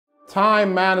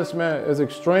Time management is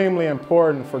extremely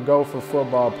important for Gopher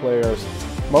football players.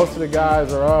 Most of the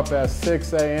guys are up at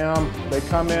 6 a.m. They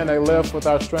come in, they lift with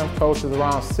our strength coaches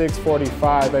around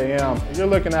 6:45 a.m. You're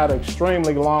looking at an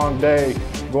extremely long day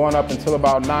going up until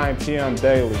about 9 p.m.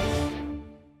 daily.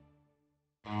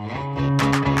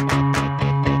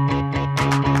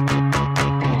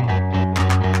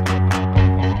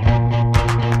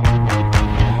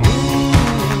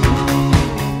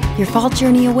 Your fall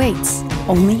journey awaits,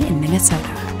 only in Minnesota.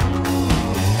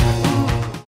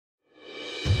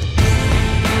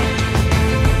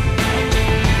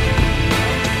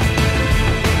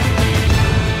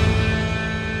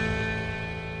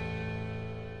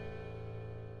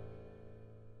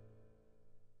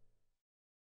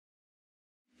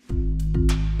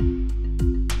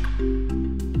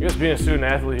 I guess being a student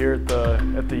athlete here at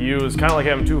the U is kind of like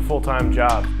having two full-time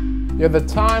jobs. Yeah, the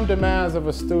time demands of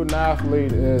a student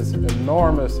athlete is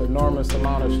enormous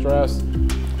amount of stress.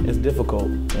 It's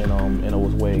difficult in a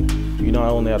way. You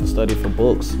not only have to study for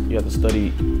books, you have to study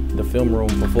the film room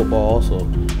for football also.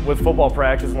 With football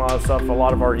practice and a lot of stuff, a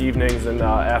lot of our evenings and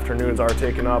afternoons are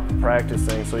taken up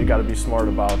practicing, so you got to be smart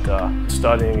about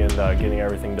studying and getting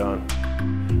everything done.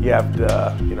 You have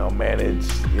to, manage,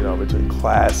 between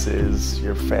classes,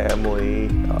 your family.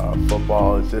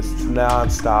 Football is just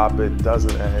non-stop. It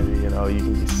doesn't end. You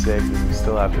can be sick and you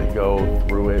still have to go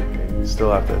through it, and you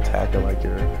still have to attack it like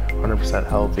you're 100%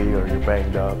 healthy or you're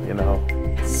banged up.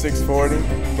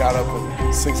 6:40. Got up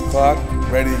at 6 o'clock.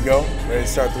 Ready to go. Ready to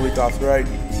start the week off right.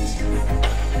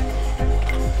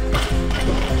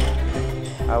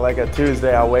 Like a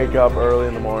Tuesday, I wake up early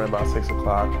in the morning, about 6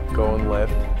 o'clock, go and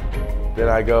lift. Then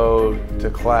I go to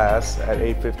class at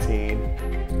 8:15.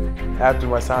 After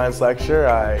my science lecture,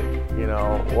 I,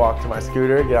 walk to my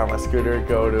scooter, get on my scooter,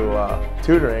 go to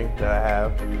tutoring that I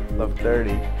have,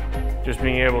 11:30. Just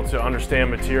being able to understand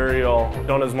material,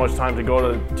 don't have as much time to go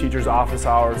to teachers' office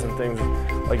hours and things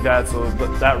like that, so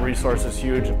that resource is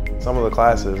huge. Some of the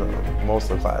classes,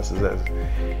 most of the classes that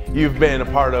you've been a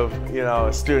part of,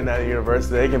 a student at a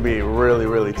university, they can be really,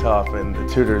 really tough, and the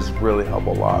tutors really help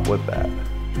a lot with that.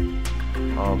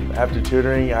 After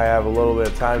tutoring, I have a little bit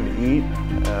of time to eat.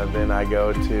 Then I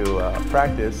go to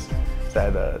practice. It's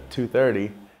at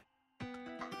 2:30.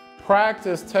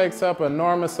 Practice takes up an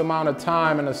enormous amount of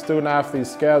time in a student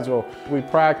athlete's schedule. We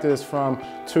practice from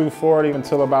 2:40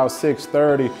 until about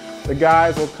 6:30. The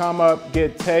guys will come up,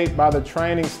 get taped by the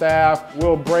training staff.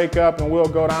 We'll break up and we'll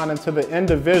go down into the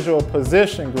individual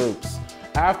position groups.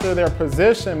 After their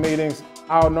position meetings,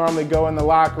 I'll normally go in the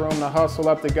locker room to hustle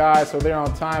up the guys so they're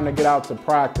on time to get out to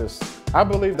practice. I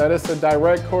believe that it's a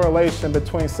direct correlation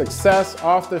between success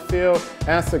off the field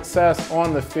and success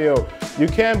on the field. You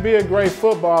can't be a great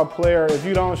football player if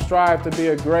you don't strive to be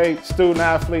a great student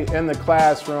athlete in the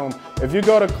classroom. If you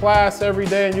go to class every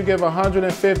day and you give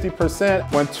 150%,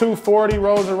 when 2:40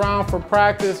 rolls around for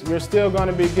practice, you're still going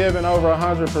to be giving over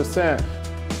 100%.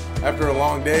 After a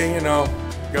long day,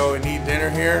 go and eat dinner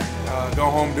here, go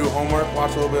home, do homework,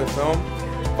 watch a little bit of film,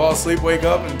 fall asleep, wake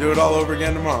up, and do it all over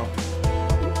again tomorrow.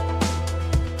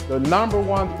 The number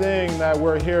one thing that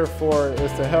we're here for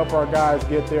is to help our guys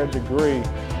get their degree.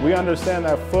 We understand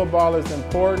that football is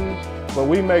important, but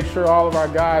we make sure all of our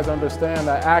guys understand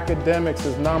that academics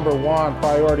is number one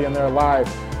priority in their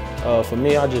life. For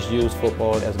me, I just use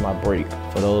football as my break.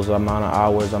 For those amount of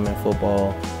hours I'm in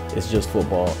football, it's just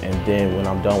football. And then when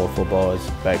I'm done with football, it's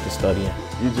back to studying.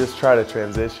 You just try to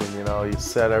transition, you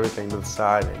set everything to the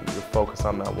side and you focus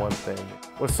on that one thing.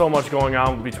 With so much going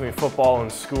on between football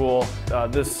and school,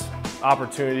 this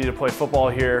opportunity to play football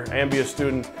here and be a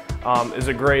student is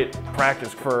a great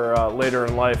practice for later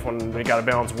in life when we got to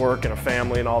balance work and a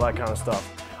family and all that kind of stuff.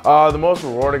 The most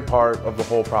rewarding part of the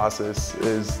whole process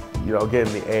is,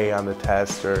 getting the A on the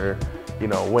test or,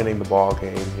 winning the ball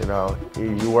game,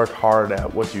 You work hard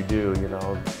at what you do,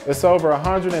 It's over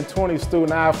 120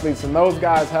 student athletes, and those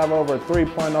guys have over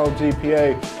 3.0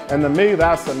 GPA, and to me,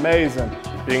 that's amazing.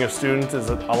 Being a student is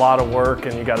a lot of work,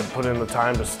 and you got to put in the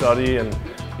time to study, and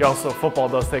football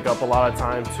does take up a lot of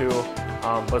time too,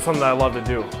 but it's something that I love to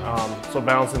do. So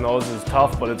balancing those is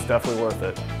tough, but it's definitely worth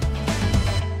it.